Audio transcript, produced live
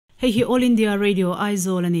Hei hi All India Radio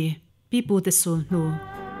Aizawl ani Pute Sulhnu.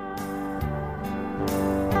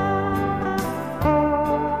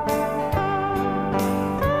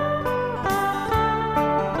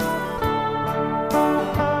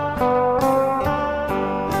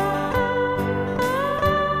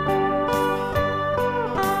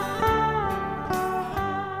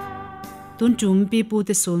 Tuntum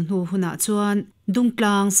Pute Sulhnu huna chuan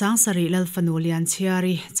Dungtlang sangsari lalfanu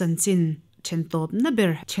Lianchhiari chanchin chentop na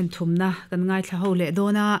ber chenthum na kan ngai thla ho le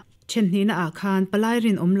dona chenhni na a khan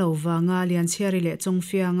palairin omlo wanga Lianchhiari le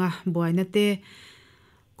chongfianga boina te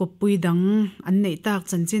kopui dang an nei tak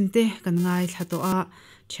chanchin te kan ngai thla to a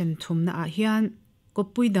chenthum na a hian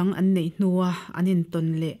kopui dang an nei hnuwa anin ton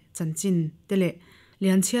le chanchin te le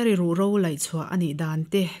Lianchhiari RUHRO lai chua ani dan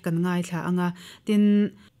te kan ngai thla anga tin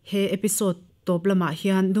he episode toplama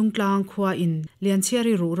hian Dungtlang khua in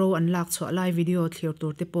Lianchhiari RUHRO an lak chua live video thlir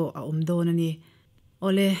tur te po a don ani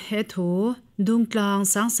ole he thu Dungtlang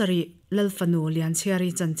sangsari lalfanu Lianchhiari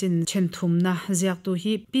chanchin chenthum na ziaktu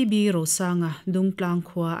hi Pu P.B Rosanga Dungtlang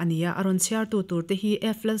khua ania aron chiar tu tur te hi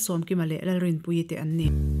flal som ki male lalrin pui te anni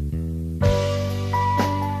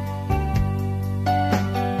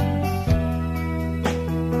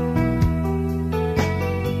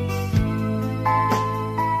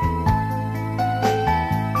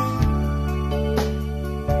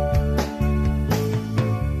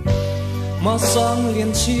mà sang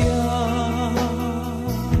liền chia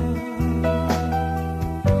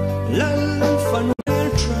lăn phần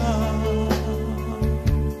tra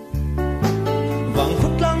vàng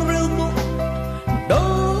hút lang rêu bụng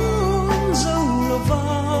đón dâu lờ va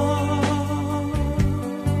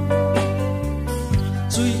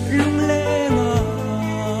rồi lung lên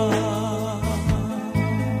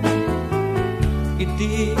ít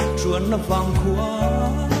đi chuồn nó vàng khua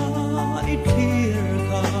ít kia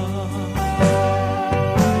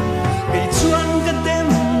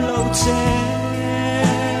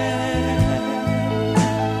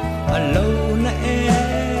lâu na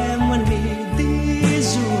em anh đi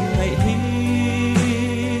dù ngày hi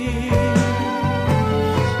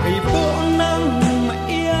hay bộ năng mà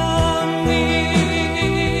yang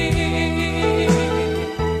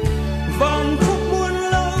vòng khúc buồn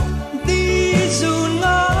lâu đi dù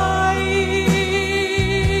ngày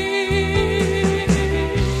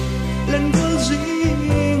lần cuối duy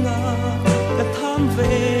ngờ đã tham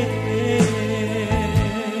về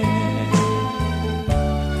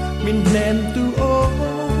nem tu ô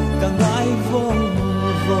cả ngài vòng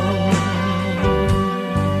vòng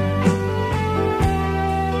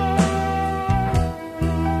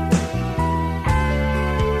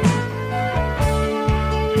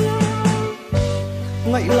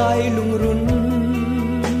ngại lại lùng run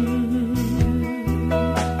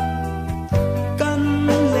căn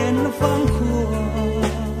lên vang khua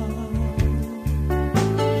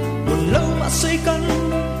buồn lâu mà xây căn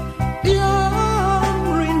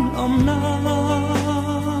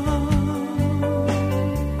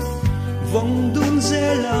vòng đun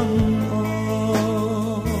dễ lặng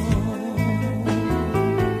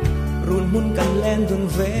run muốn cầm lên đường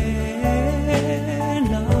về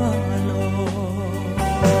nano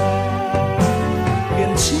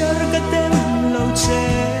biển chia cái tên lâu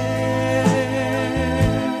che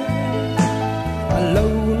lâu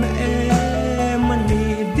na em anh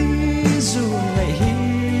đi dù ngày hi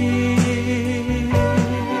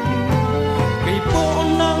cái bộ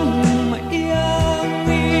năng mà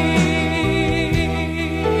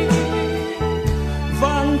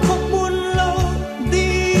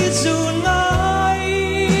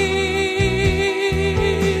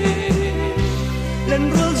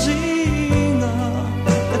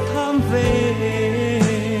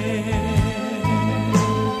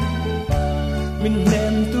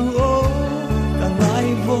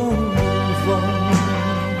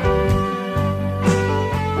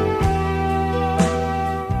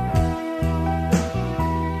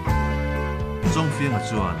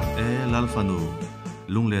chuan lalfanu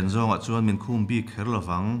lunglen zonga chuan min khum bi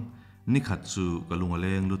kherlawang nikhat chu kalunga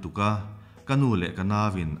leng lutuka kanu le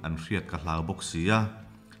kanavin an hriat ka hlau boxia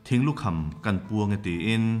thinglu kham kan puang eti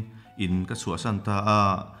in ka chua santa a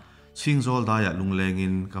chingzol daya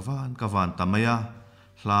lunglengin kawan tamaya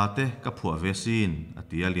hlate ka phua vesin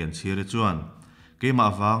atia Lianchhiari chuan keima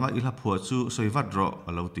wanga ila phua chu soiwadro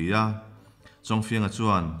alotia chongfianga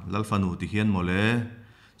chuan lalfanu ti hian mole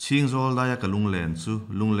chingzol daya ka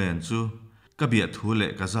lunglen chu ka bia thu le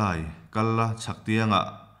ka zai kalla chaktianga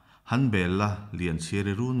hanbella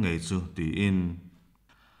Lianchhiari run ngei chu ti in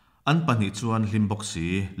an pani chuan hlim boxi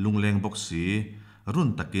lungleng boxi run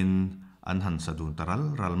takin an han sadun taral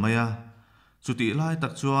ralmaya chuti lai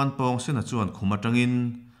tak chuan pong sena chuan khumatangin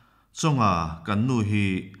chonga kan nu hi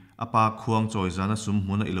apa khuang choi zana sum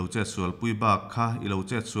hmuna ilo che sual pui ba kha ilo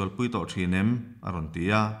che sual pui to thinem aron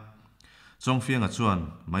tia chong fianga chuan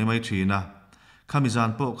mai thina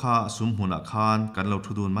khamizan po kha sum hmuna khan kan lo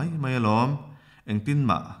thudun mai lom engtin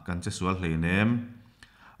ma kan che sual hleinem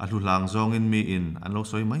alu lang zong in mi in an lo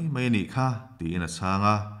soi mai ni kha ti in a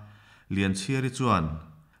changa Lianchhiari chuan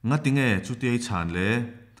ngatinge chutiai chan le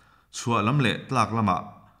chua lam le tlak lama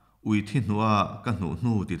ui thi nuwa ka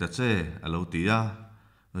hnu ti ta che alo tia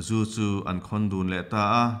zu chu an khon dun le ta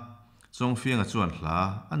a chong fianga chuan hla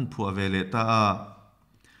an phua ve le ta a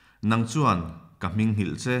nang chuan ka ming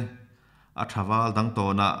hil che a thawal dang to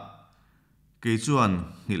na ke chuan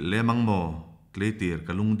hil le mangmo kleitir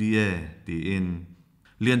kalung di e ti in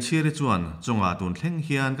Lianchhiari chuan chonga tun thleng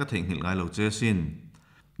hian ka theng hil ngai lo che sin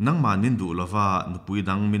nang manin du lova nupui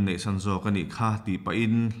dang min nei sanzo kani kha ti pa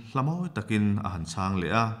in hlamoi takin a han chang le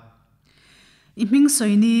a iming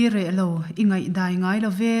soini re lo ingai dai ngai lo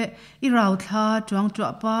ve I rau thla chuang chua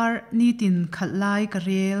par ni tin khatlai ka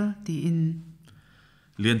rel ti in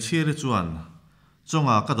Lianchhiari chuan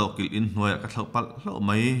chonga ka dokil in hnuai ka thlopal hlo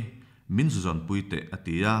mai min zon puite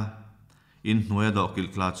atia in hnuai dokil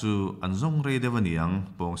kla chu an zong rei dewaniang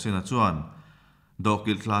pong sena chuan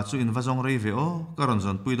dokil tla chu in vazong rei ve o karon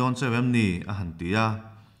zon pui don chewem ni a han tia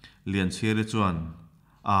Lianchhiari chuan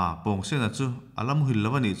a pong sena chu alam hil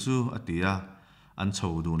lawani chu atia an chho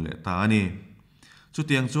dun le ta ani chu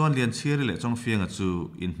tiang chuan Lianchhiari le chong fianga chu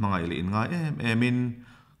in hmangai le in nga em in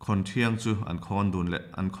khon thiang chu an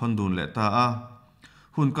khon dun le ta a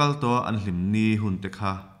hun kal to an hlim ni hun te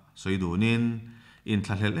kha soi dunin in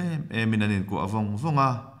thlahlel em in anin ku avong vonga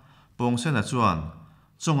pong sena chuan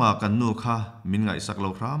chonga kan nu kha min ngai sak lo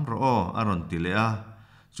ram ro o aron ti le a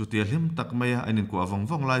chutia hlim tak mai anin ku avong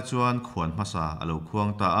vong lai chuan khuan masa alo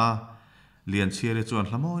khuang ta a Lianchhiari chuan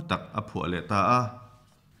hlamoi tak a phua le ta a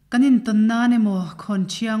kanin ton na ne mo khon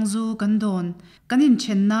chiang zu kan don kanin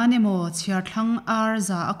chen na ne mo chiar thlang ar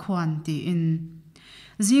za a khwan ti in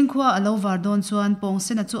zingkhwa alo war don chuan pong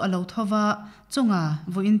sena chu alo thowa chonga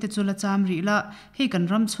voin te chula cham ri la he kan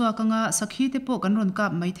ram chua kanga sakhi te po kan ron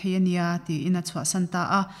kap mai theiania ti ina chwa santa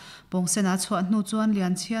a pong sena chwa hnu chuan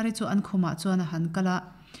Lianchhiari chu an khuma chuan a han kala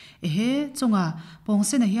ehe chonga pong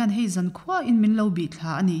sena hian hei zan khwa in min lo bi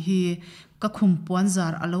thla ani hi ka khum puan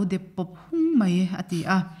zar alo de pop hung mai ati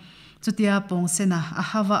a chutia pong sena a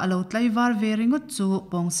hawa alo tlaiwar ve ringut chu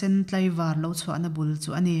pong sen tlaiwar lo chhuana bul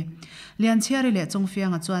chu ani Lianchhiari le chong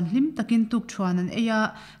fianga chuan hlim takin tuk thuan an eya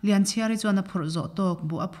Lianchhiari chuan a phur zo tok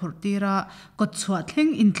bu a phur tira kot chhuwa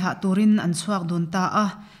thleng in thla turin an chuak dun ta a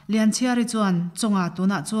Lianchhiari chuan chonga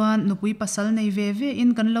tuna chuan nupui pasal nei ve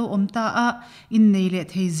in kan lo om ta a in nei le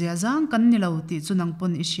thei zia zang kan ni lo ti chunang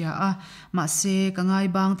pon isia a ma se ka ngai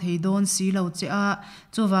bang thei don si lo che a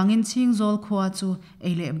chuwangin ching zol khua chu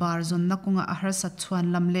eile bar zon nakunga a har sat chuan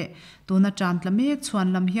lam le tuna tram tlamek chuan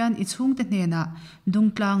lam hian I chung te hnena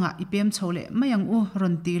Dungtlang a ipem chole mayang u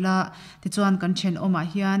ron tila ti chuan kan chen oma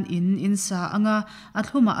hian in sa anga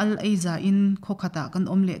athuma al eiza in khokhata kan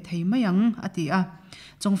omle thei mayang ati a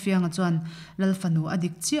chong fianga chuan lalfanu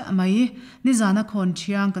adik chia mai ni zana khon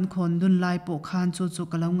thiang kan khon dun lai po khan chu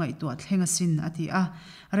kalo ngai to thlenga sin ati a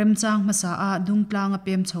remchang masa a Dungtlang a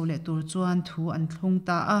pem chole tur chuan thu an thlung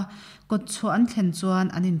ta a kot chu an thlen chuan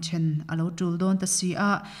anin chen alo tul don ta si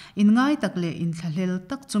a in ngai takle in thlahlel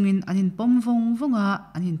tak chungin anin pom vonga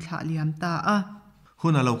anin thla liam ta a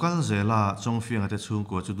huna local zela chong fianga te chung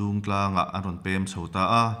ko chu Dungtlang a aron pem chhota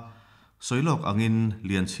a soilok angin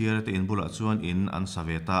Lianchhiari te in bula chuan in an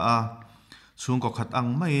saveta a chung ko khat ang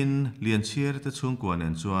main Lianchhiari te chung ko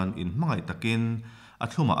nen chuan in hmangai takin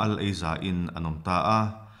athuma al eiza in anom ta a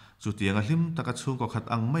chutianga hlim taka chung ko khat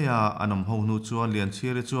ang maya anom ho nu chuan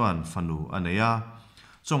Lianchhiari chuan fanu aneya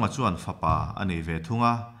chonga chuan fapa anei ve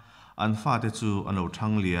thunga an fa te chu ano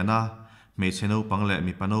thang liana me cheno pangle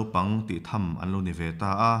mi pano pang ti tham an lo ni ve ta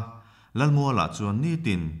a lalmo la chuan ni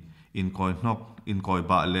tin in koi nok in koi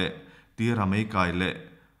ba le ti ramei kai le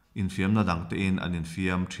in fiam na dang te in anin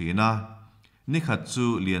fiam thina ni khat chu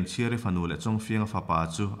Lianchhiari fanu le chong fianga fapa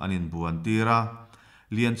chu anin buan tira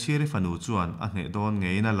Lianchhiari fanu chuan a hne don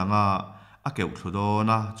ngeina langa a keu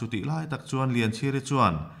thludona chuti lai tak chuan Lianchhiari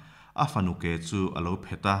chuan a fanu ke chu alo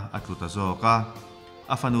pheta atluta zoka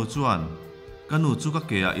a fanu chuan kanu chu ka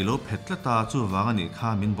ke a ilo phetlata chu wangani kha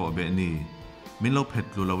min bo be ni min lo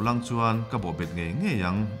phetlu lo lang chuan ka bo bet nge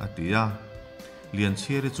yang atia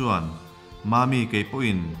Lianchhiari chuan mami ke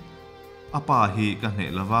poin apa hi ka hne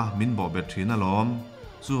lawa min bo bet thina lom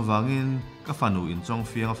chu wangin ka fanu in chong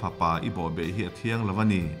fianga fapa I bo be hi athiang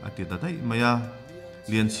lawani ati da dai maya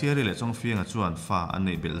Lianchhiari le chong fianga chuan fa an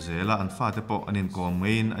nei bel zela an fa te po anin kom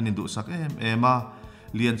ngein anin du sak ema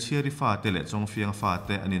Lianchhiari fa te le chong fiang fa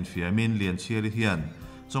te anin fiamin Lianchhiari hian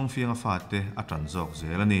chong fiang fa te atran jok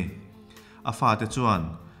zelani a fa te chuan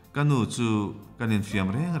kanu chu kanin fiam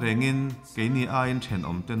rengin keini a in then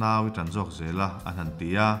om te nawi tran jok zela anan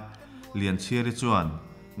tia Lianchhiari chuan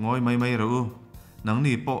ngoi mai ro nang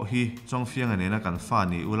ni po hi chong fiang anena kan fa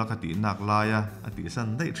ni ulakati nak laya ati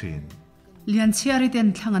san dai thin Lianchhiari ten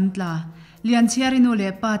thlangan tla Lianchhiari no le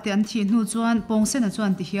pa te an thi nu chuan pongsen a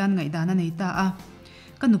chuan ti hian ngai dana nei ta a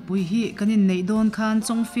kanupui hi kanin nei don khan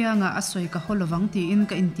chong fianga asoi ka holowang ti in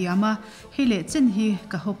ka intiama hi le chen hi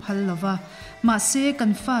ka ho phal lova ma se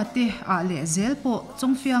kan fa te a le zel po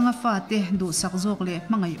chong fianga fa te du sak jok le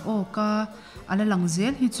mangai o ka ala lang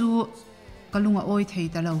zel hi chu kalunga oi thei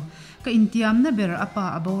talo ka intiam na ber apa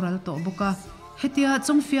aboral to boka hetia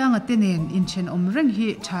chong fianga te nen in chen om reng hi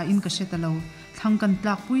tha in ka setalo thangkan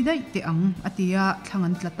tlak pui dai te ang atia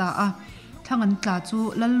thangan tlata a thangan tla chu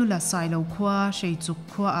lallula sailo khua sei chuk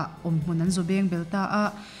khua a om hunan zo beng belta a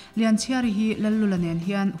Lianchhiari hi lallula nen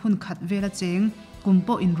hian hun khat vela cheng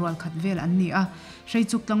kumpo in rual khat vel an ni a sei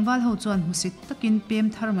chuk tlangwal ho chuan musit takin pem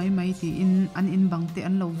thar mai ti in an in bangte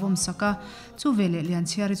an lo vom saka chu vele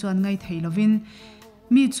Lianchhiari chuan ngai theilovin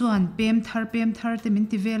mi chuan pem thar te min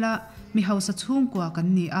ti vela mi hausa chung kwa kan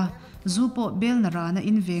ni a zupo bel na rana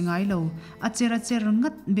in ve ngai lo a cher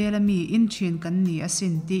ngat belami in thin kan ni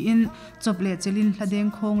asin ti in chople chelin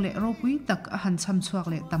hladeng khong le ropui tak a han cham chuak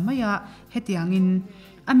le tamaya hetiangin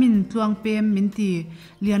amin tluang pem minti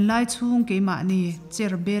lian lai chung keima ni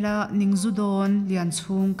cher bela ningzudon lian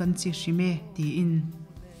chung kan chi shime ti in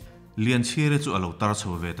Lianchhiari chu alo tar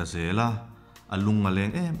chho ve ta zela alung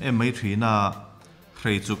aleng em mai thina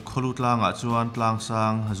hrei chu kholutlang a chuan tlang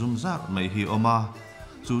sang hazum zar mai hi oma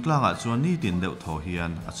chu tlang a chuan ni tin deuh tho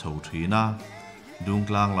hian a chho thina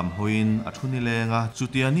Dungtlang lam hoin a thuni lenga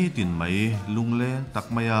chutia ni tin mai lungleng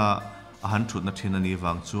takmaya a han thut na thina ni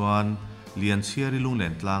wang chuan Lianchhiari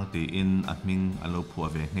lunglen tlang ti in atming alo phua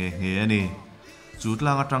ve nge ani chu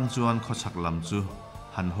tlang atang chuan kho chak lam chu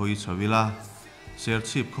han hoi chawila ser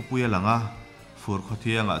chip khopuya langa fur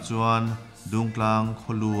khothianga chuan Dungtlang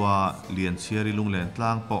kholua Lianchhiari lunglen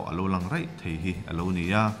tlang po alo lang rai thei hi alo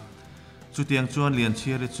nia chu tiang chuan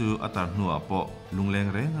Lianchhiari chu atar hnuah po lungleng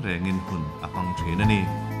rengin hun apang thin ani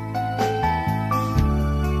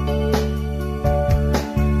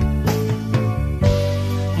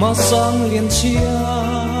ma sang Lianchhiari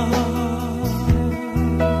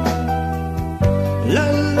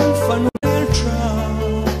lal fan tra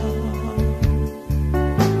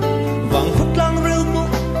vang khut lang rêu mo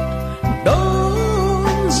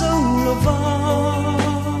don dâu lova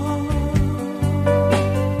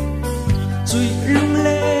chui lung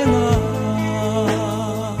lenga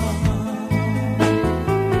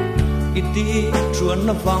iti chuan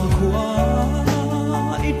na vang khua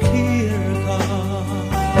ít khir ka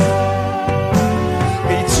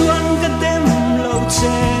cái chuan cái đêm lâu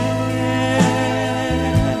che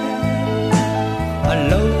à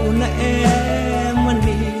lâu na em anh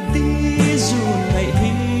đi đi dù ngày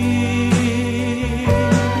hi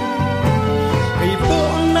cái bộ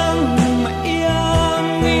nắng mà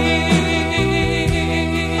yang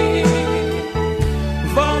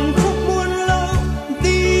vàng khúc buồn lâu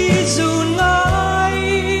đi dù ngày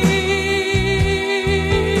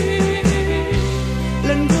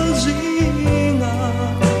lần cuối duy ngờ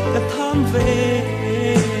đã tham về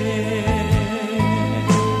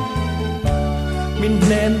mình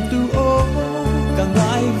nem tu ô cả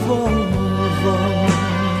ngái vòng vòng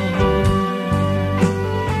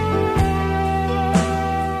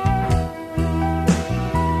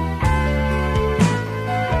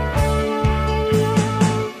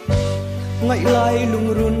ngại lại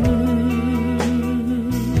lung run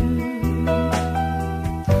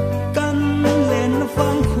căn lên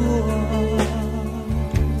vang khua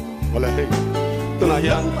wala hey tuna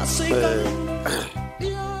hian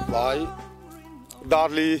vai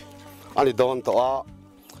darli ani don to a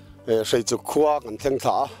sei chu khua kan thleng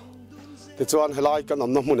tha te chuan helai kan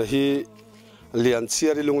omna hmun hi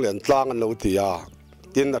Lianchhiari lunglen tlang an lo tia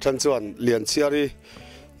tin a than chuan Lianchhiari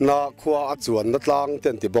na khua a chuan na tlang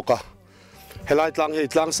ten ti boka helai tlang hei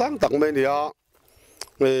tlang sang tak mai nia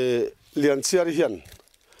Lianchhiari hian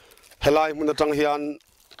helai hmun atang hian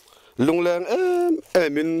lungleng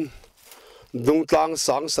emin Dungtlang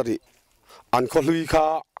sang sari an kholui kha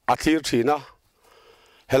athir thina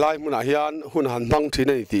helai hmun a hian hun han bang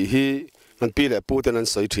thina ti hi an pi le pu ten an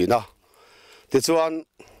soi thina ti chuan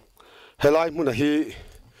helai hmun a hi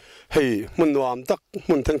hei mun nuam tak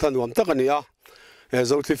mun theng than nuam tak ania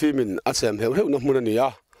zo thi min a chem heu na hmun ania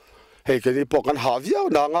hei ke ni pok kan ha viau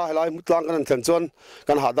na nga helai mutlang kan thlen chuan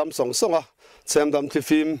kan ha dam song songa chem dam thi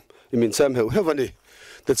fim min chem heu hevani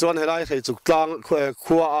te chuan helai thei chuk tlang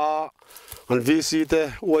khua a an VC te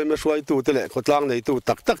oi me hruai tu te le khotlang nei tu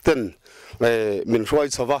tak tak ten min hruai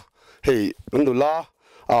chawa hei andula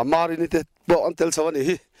a mari ni te bo antel chawa ni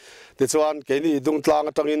hi te chuan ke ni Dungtlang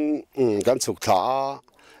atangin kan chuk tha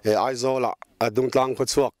a aizola a Dungtlang kho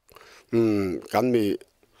chuak kan mi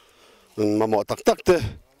mamo tak tak te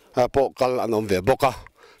po kal anom ve boka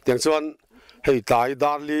tiang chuan hei tai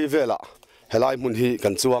dar li vela helai mun hi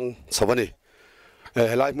kan chuang chawani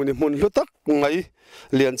helai mun mun lutak ngai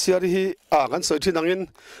Lianchhiari hi kan soi thin angin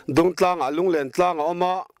Dungtlang a lunglen tlang a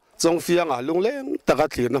oma chongfiang a lungleng taka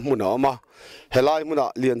thlir na mun a oma helai mun a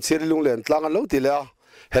Lianchhiari lunglen tlang a lo ti le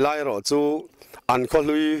helai ro chu an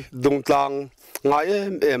kholui Dungtlang ngai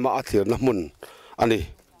em a thlir na mun ani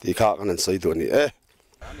ti kha kan soi tu ni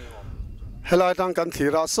helai tang kan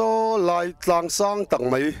thira so lai tlang sang tak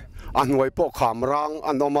mai an wai po kham rang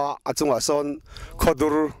an oma achunga son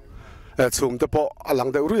khodur chum te po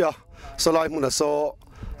alang de uria so lai mun so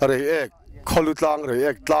rei ek kholu tlang rei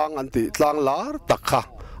ek tlang an ti tlang lar takha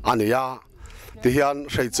ania ti hian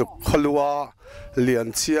rei chuk kholua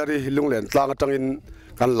Lianchhiari lunglen tlang atangin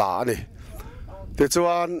kan la ani te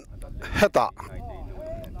chuan heta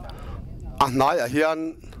anai a hian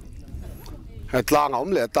tlang om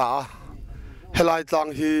le ta helai tlang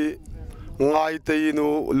hi ngai te nu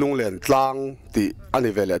lunglen tlang ti ani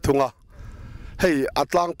vele thunga hei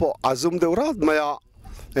atlang po azum deurat maya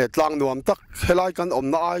tlang nuam tak helai kan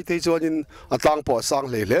omna ai te chuanin atlang po sang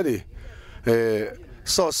le le ni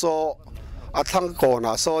so athang ko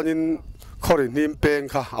na sonin khorin nim peng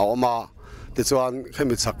kha awma ti chuan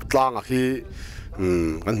khemi chak tlang a hi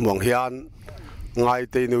kan muang hian ngai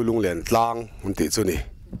te nu lunglen tlang ti chu ni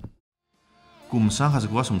kum sang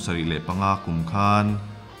hazgwa somsari le panga kum khan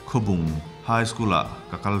khobung high school a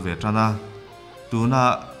kakal vetrana tuna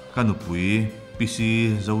kanupui PC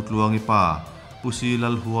zotluang ipa pusi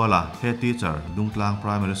lalhuala head teacher Dungtlang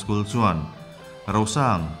primary school chuan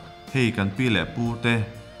Rosang hei kan pi le Pute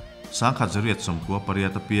sangkhat zariat somkua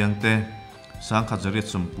pariata piang te sangkhat zariat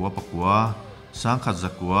somkua pakwa sangkhat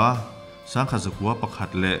zakua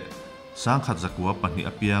pakhat le sangkhat zakua pahni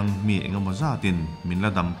apiang mi engamozatin minla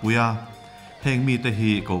dampuya heng mi te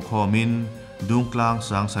hi ko khomin Dungtlang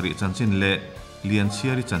sang sari chanchin le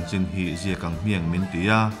Lianchhiari chanchin hi ziakang miang min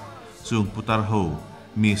tia chung putar ho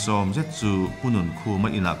mi som jet chu punun khu ma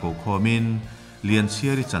ina ko khomin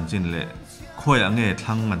Lianchhiari chanchin le khoi ange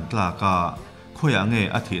thlang man tla ka khoi ange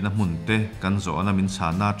athi na mun te kan zo na min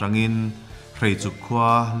chana tangin rei chu khwa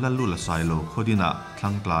lalu la sailo khodina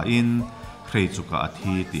thlang tla in rei chu ka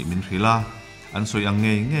athi ti min rila an soi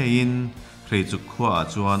ange nge in rei chu khwa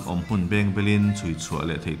chuan om hun beng belin chui chua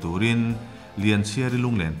le thei turin Lianchhiari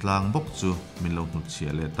lunglen tlang bok chu min lo nut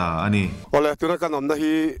chia le ta ani ole tuna kan omna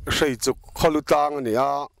hi rei chu kholu tlang ani a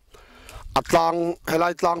atlang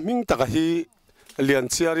helai tlang ming taka hi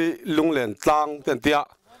Lianchhiari lunglen tlang ten tia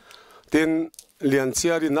tin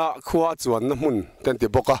Lianchhiari na khua chuan na mun ten ti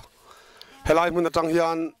boka helai mun atang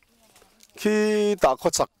hian khi ta kho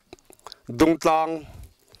chak Dungtlang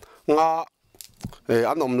nga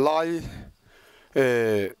an om lai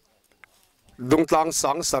Dungtlang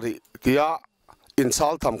sang sari tia in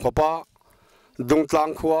chal tham khopa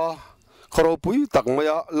Dungtlang khua khoropui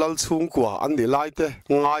takmaya lal chung kwa an ni lai te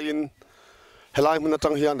ngain helai mun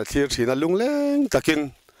atang hian a thlir thina lungleng takin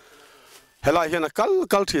helai hian a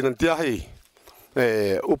kal thin an tia hei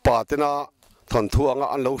upa tena thon thuanga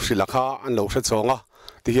an lo hrilakha an lo hre chonga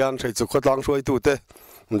ti hian thei chu khotlang hruai tu te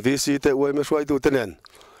VC te oi me hruai tu te nen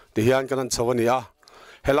ti hian kan chawani a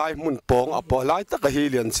helai mun pong apo lai tak hi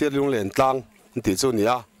Lianchhiari lunglen tlang ti chu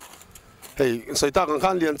nia hei soita kan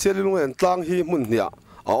khan Lianchhiari lunglen tlang hi mun nia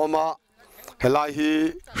a oma helai hi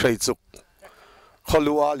rei chuk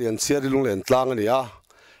kholua Lianchhiari lunglen tlang ania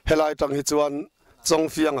helai tang hi chuan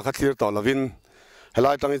chongfiang a khathlir to lovin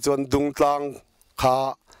helai tang hi chuan Dungtlang kha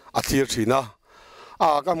a thlir thina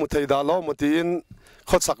ka mu thei da lo mutin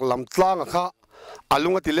khochak lam tlang a kha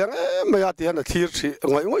alunga ti leng maya ti han a thlir thi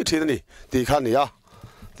ngoi thi ni ti khan nia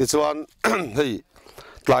ti chuan hei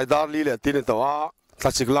tlai dar li le tin to a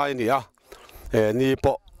tlachik lai ni a ni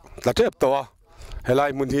po tla tep to a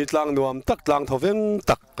helai mun hi tlang nuam tak tlang thoveng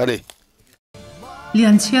tak ani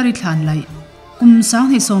Lianchhiari thlan lai kum sang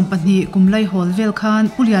hi som pani kumlai hol vel khan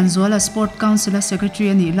pulian zola sport council secretary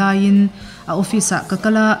ani lain a office a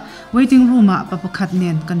kakala waiting room a papakhat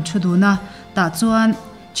nen kan thuduna ta chuan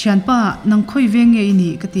chianpa nang khoi venge ini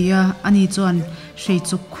katia ani chuan rei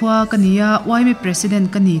chuk khwa kania YB president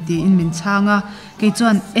kani ti in min changa ke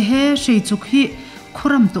chuan he rei chuk hi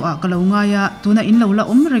khoram to a kalonga ya tuna in lola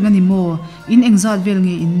rengani mo in engzat vel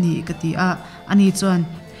nge in ni katia ani chuan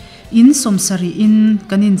in somsari in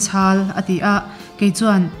kanin chal atia ke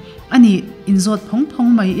chuan ani inzot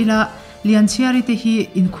phong mai ila Lianchhiari te hi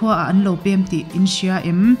in khua an lo pem ti in shia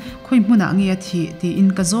em khoi hmuna nge thi ti in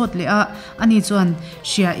ka zot le a ani chuan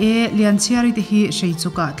shia e Lianchhiari te hi sei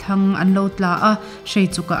chuka thlang an lo tla a sei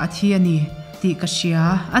chuka athi ani ti ka shia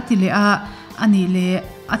atile a ani le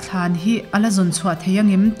a thlan hi ala zon chhuat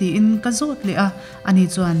theyangem ti in ka zot le a ani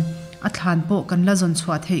chuan a thlan po kan la zon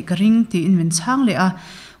chhuat thei ka ring ti in min chang le a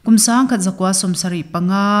kumsang ka zakwa somsari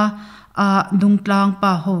panga a Dungtlang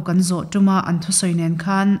pa ho kan zo tuma an thu soinen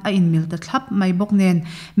khan a in mil ta thlap mai bok nen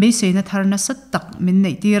be seina tharna sat tak min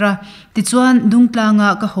nei tira ti chuan Dungtlanga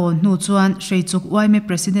ka ho nu chuan Sheichuk Waime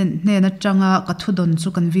president ne na changa ka thudon chu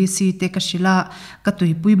kan VC te ka shila ka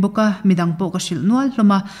tuipui boka midang po ka shil nual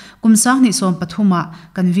hloma kumsang ni som pathuma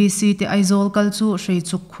kan VC te aizol kal chu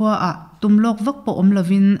Sheichuk khua a tumlok vak po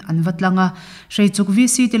omlovin an vatlanga Sheichuk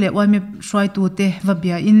VC te le Waime shwai tu te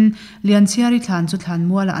vabia in Lianchhiari thlan chu thlan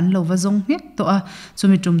muala an lo wazong nek to a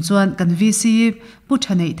chumi tum chuan kan VC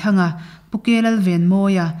puthanei thanga pukelal ven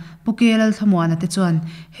moya pukelal thamwana te chuan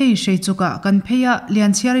hei Sheichuka kan pheya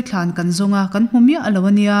Lianchhiari thlan kan zonga kan humia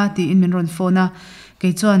alawania ti in min ron phona ke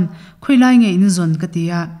chuan khuilai nge in zon ka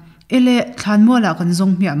tia ele thlan muala kan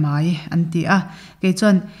zong mia mai an ti a ke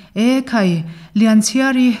chuan e khai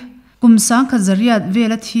Lianchhiari kumsang kha zariat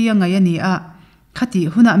vela thia ngai ani a khati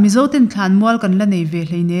huna mizoten thlan mual kan la nei ve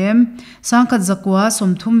hleinem sangkhat zakwa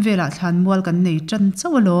somthum vela thlan mual kan nei chan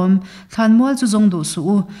chawalom thlan mual chu zong du su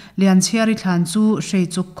Lianchhiari thlan chu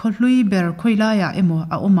Sheichuk kholui ber khoila ya emo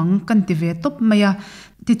a omang kan ti ve top maya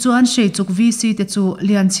ti chuan Sheichuk VC te chu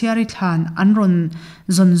Lianchhiari thlan anron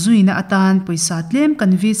zon zuina atan poisa tlem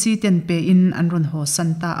kan VC ten pe in anron ho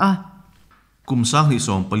santa a kumsang ni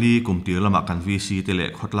som pali kumtir lama kan VC te le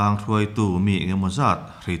khotlang thruai tu mi ngemozat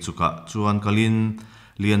Sheichuka chuan kalin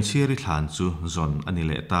Lianchhiari thlan chu zon ani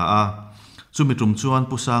le ta a chumi tum chuan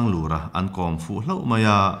pusang lura an kom fu hlo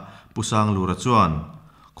maya pusang lura chuan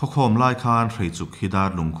khokhom lai khan Sheichuk hidar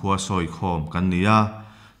lung khua soi khom kan nia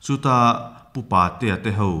chuta pu Pate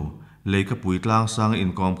te ho leika puitlang sang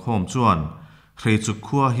in kom khom chuan Sheichuk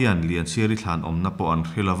khua hian Lianchhiari thlan omna po an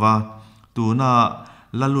khilawa tuna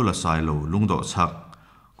lalu la sailo lungdo chak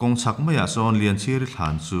kong chak maya son Lianchhiari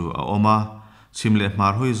thlan chu a oma chimle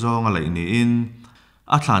mar hoi zong a lai ni in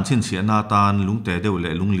a thlan chin chi na tan lungte deuh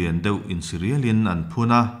le lunglian deuh in sirialin an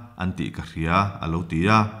phuna an ti ka hria alo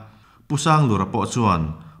tia pusang lura po chuan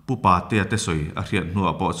pu Pate te soi a hriat nu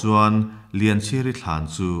a po chuan Lianchhiari thlan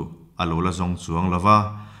chu alo la zong chuang lova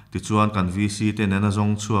ti chuan kan VC te nena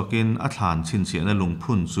zong chuakin a thlan chin chi na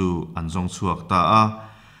lungphun chu an zong chuak ta a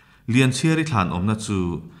Lianchhiari thlan omna chu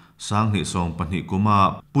sang ni song pani kuma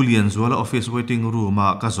pulian zwala office waiting room ma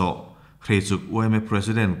ka zo Sheichuk Waime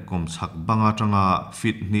president kom chak banga tanga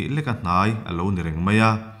fit ni leka hnai alo ni reng maya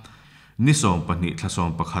ni som pani thlasom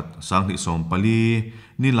pakhat sang ni som pali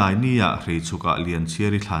ni lai ni ya Sheichuka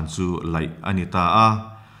Lianchhiari thlan chu lai anita a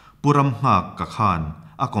puram hak ka khan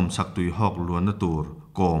a kom chak tui hok luan na tur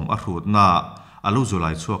kom a hrut na alo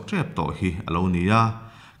zulai chuak trep to hi alo nia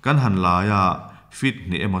kan han la ya fit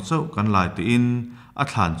ni emo chau kan lai ti in a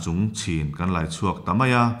thlan chung chin kan lai chuak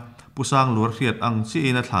tamaya pusang lur hriat ang chi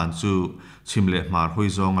in a thlan chu chimle mar hoi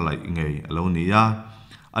zong lai ngei alo nia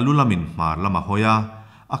alulamin mar lama hoya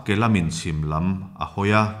akelamin chimlam a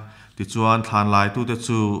hoya ti chuan thlan lai tu te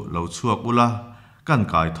chu lo chuak ula kan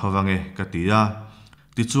kai thowange ka tia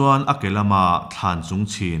ti chuan akelama thlan chung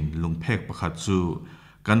chin lungphek pakhat chu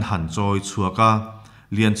kan han choi chuaka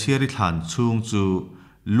Lianchhiari thlan chung chu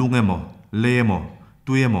lungemo lemo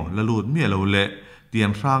tuemo lalut mi lo le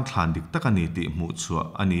tian rang thlan dik takani ti mu chua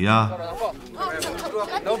ania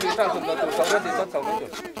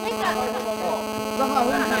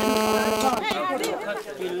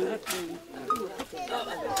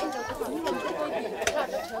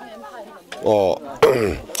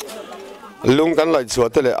lung kan lai chua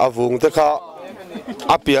te le avung te kha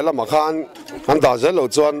apia la makhan an da zel lo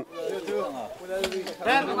chuan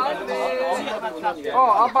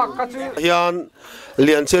hian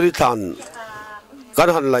Lianchhiari thlan kan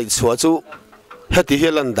han lai chua chu heti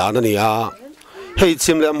helan dan ania hei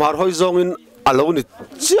chimle mar hoi zong in alo ni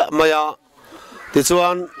chia maya ti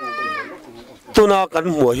chuan tuna kan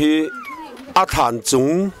mu hi a thlan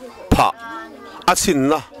chung pha a chin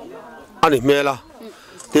na ani mela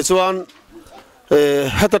ti chuan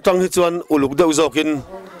heta tang hi chuan uluk deuh zokin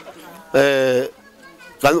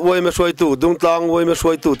kan Waime shwai tu Dungtlang Waime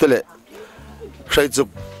shwai tu tele Sheichuk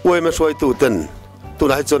Waime shwai tu ten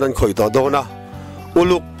tuna hi chuan an khoi to do na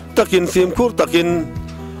uluk takin sim khur takin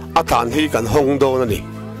a thlan hi kan hong do na ni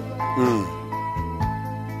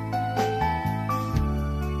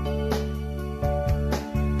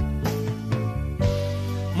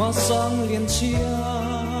masang Lianchhiari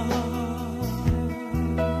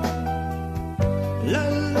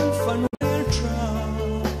lal phần tra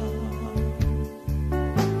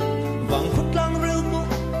vàng khuất lang rêu mộ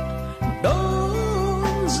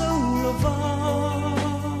đón dâu lờ va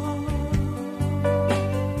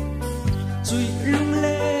duy lung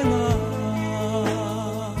lê ngà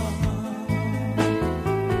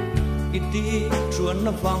ít đi chuan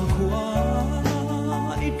na vàng khua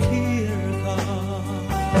ít khi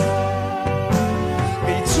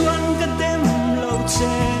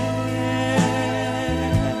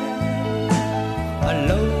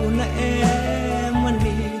lâu na em anh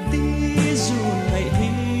đi dù ngày hi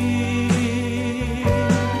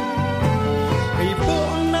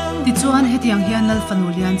ti chuan hetiang hian lal fanu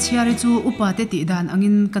Lianchhiari chu upate ti dan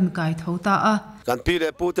angin kan kai thota a kan pi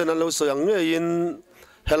le Pute nan lo soyang nge in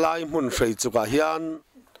helai mun hrei chuka hian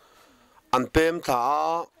an pem tha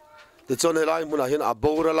ti chuan helai mun a hian a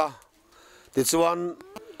borala ti chuan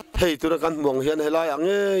hei tu kan muang hian helai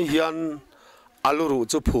ange hian aluru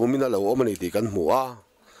chu phumina lo omani ti kan hmuwa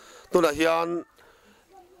tuna hian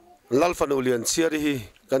lal fanu Lianchhiari hi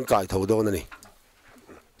kan kai tho don ani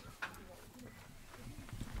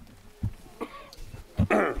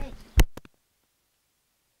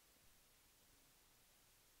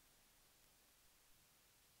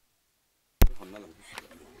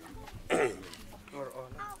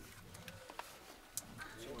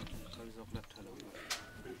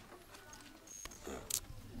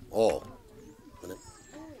oh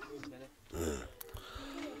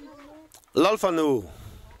lal fanu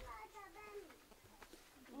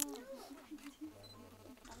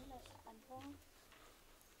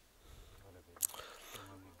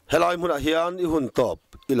helai mun a hian I hun top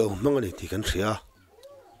I lo mangani ti kan thria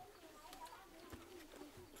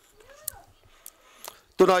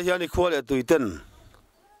tuna hian I khua le tuiten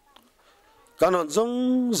kanon zong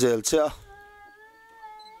zel cha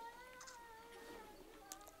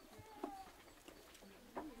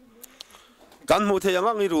kan mu the yang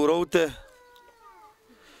I RUHRO te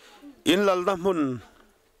in lal na mun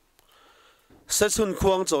se sun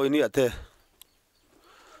khuang choi ni ate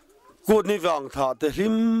kut ni wang tha te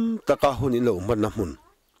hlim taka hun in lo man na mun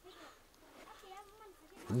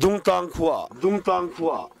Dungtlang khua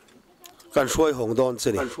kan hruai hong don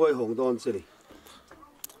cheni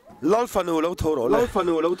lal fanu lo thoro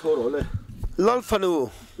le lal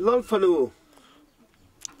fanu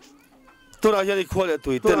tura hian I khua le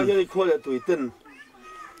tuiten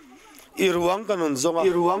I ruang kanon zonga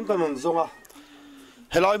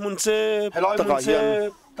helai mun che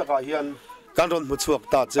taka hian kan ron mu chuak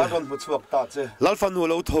ta che lal fanu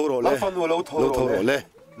lo thoro le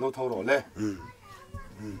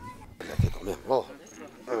oh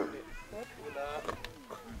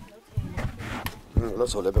lo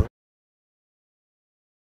so le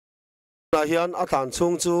na hian atan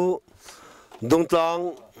chung chu Dungtlang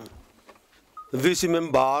VC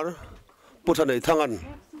member putanei thangan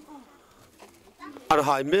an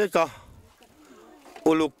hai meka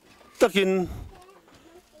uluk takin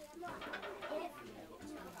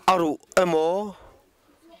aru emo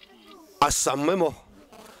asam emo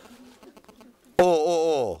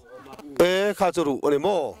e kha churu ani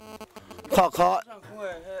mo kha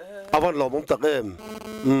awan lomong tak em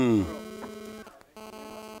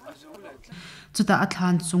chuta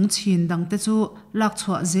athan chung chin dang te chu lak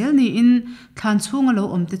chhuwa zel ni in than chunga lo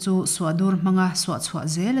om te chu swadur manga chhuwa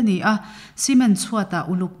zel ani a cement chhuata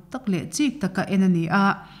uluk tak le chik taka enani a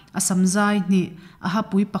asamzai ni a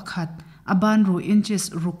hapui pakhat aban ru inches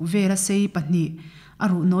ruk vera sei pani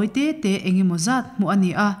aru noite te engi mozat mu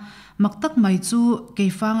ani a maktak mai chu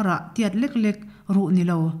keifang ra tiat lek lek ru ni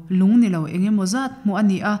lo lung ni lo engi mozat mu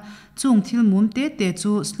ani a chung thil mum te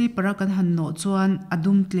chu sleeper kan han no chuan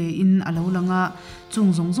adum tle in alo langa chung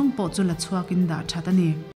zong po chu la chhuakin da thatani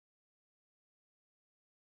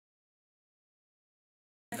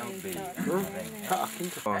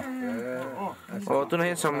tu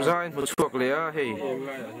này samzai một chuộc lẽ hey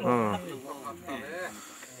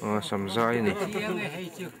samzai này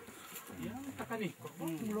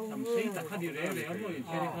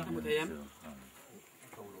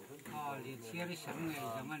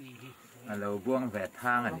lâu buông về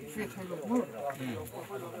thang này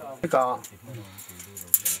ka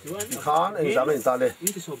khan en jam en tale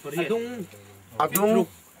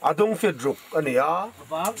adung fit ruk ani a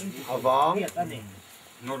awang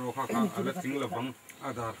nó rồi khác khác là tính là vắng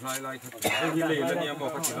đã lại cái gì lấy là nhiều mà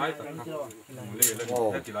phát lại tất cả lấy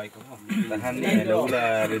là hết lại không là hắn này đâu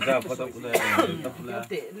là để ra phát động là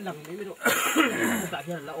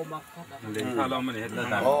lấy thà lòng mình hết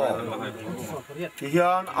là thì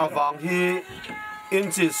hian awang hi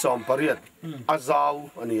inchi som pariat azau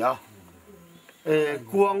ani a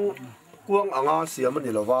kuang anga siam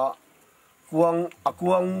ni lova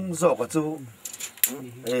kuang zo ka chu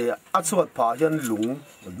a chuat pha hian lung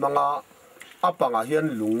manga apanga hian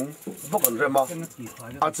lung bok an rema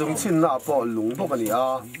a chung chin na po lung bok ani a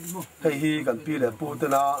hei hi kan pi le pu te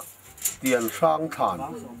na tian sang than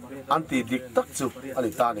an ti dik tak chu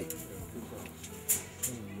ani ta ni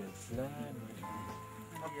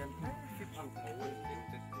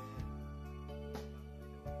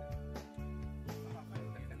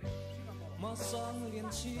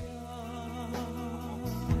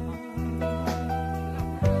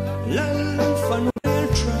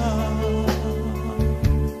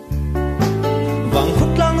vàng hút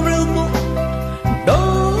lang rêu mộ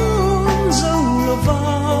đón dâu lờ va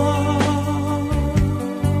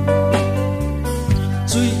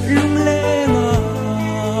rồi lung lê ngà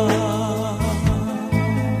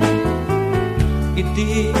ít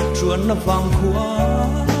đi chuan na vàng khua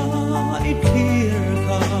ít kia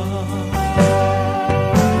cả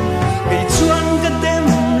cái chuan cái đêm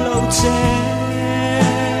lâu che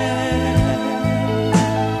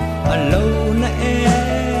lâu na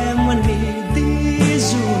em anh đi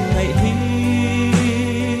dù ngày hi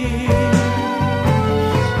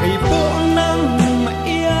hay bộ năng mà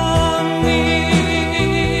yang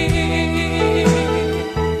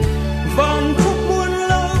vàng khúc muôn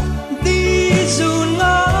lâu đi dù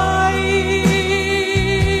ngày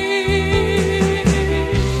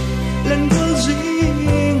lần vô duy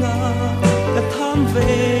ngà đã tham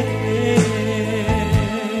về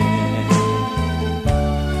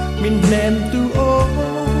mình ném tu ô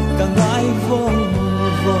cả ngài vòng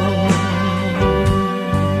vòng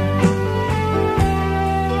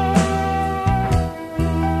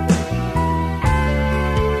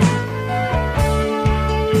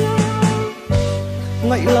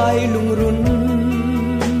ngại lại lùng run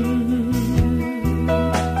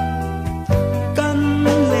căn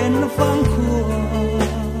lên nó vang khua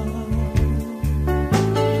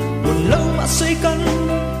buồn lâu mà xây căn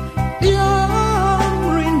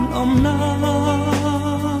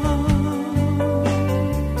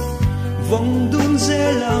vòng đun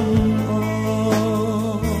dễ làm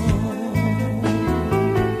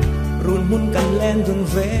rồi muốn cần lên đường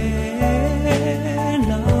về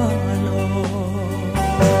nano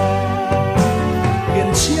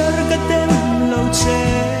biển chia cái tên lâu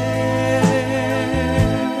che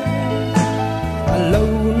lâu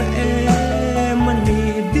na em anh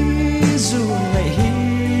đi dù ngày hi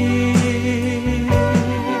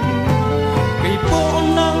cái bộ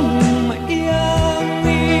năng mà yang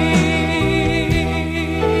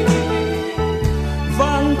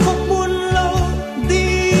vàng khóc buồn lâu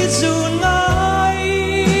đi dù ngày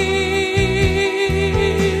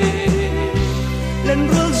lần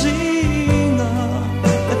rơi gì ngờ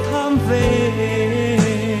đã tham về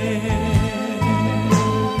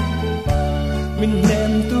mình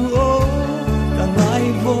đem tu ô cả ngài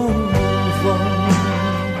vòng vòng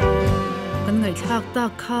kan ngai thak ta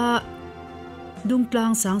kha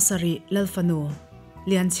Dungtlang sang sari lalfanu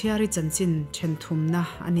Lianchhiari chanchin thum na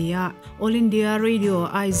ania All India Radio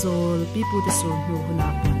Aizol Pute Sulhnu huna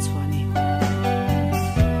panchwani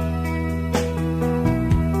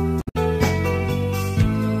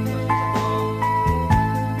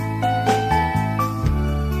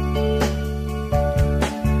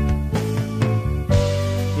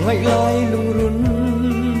ngại lại lùng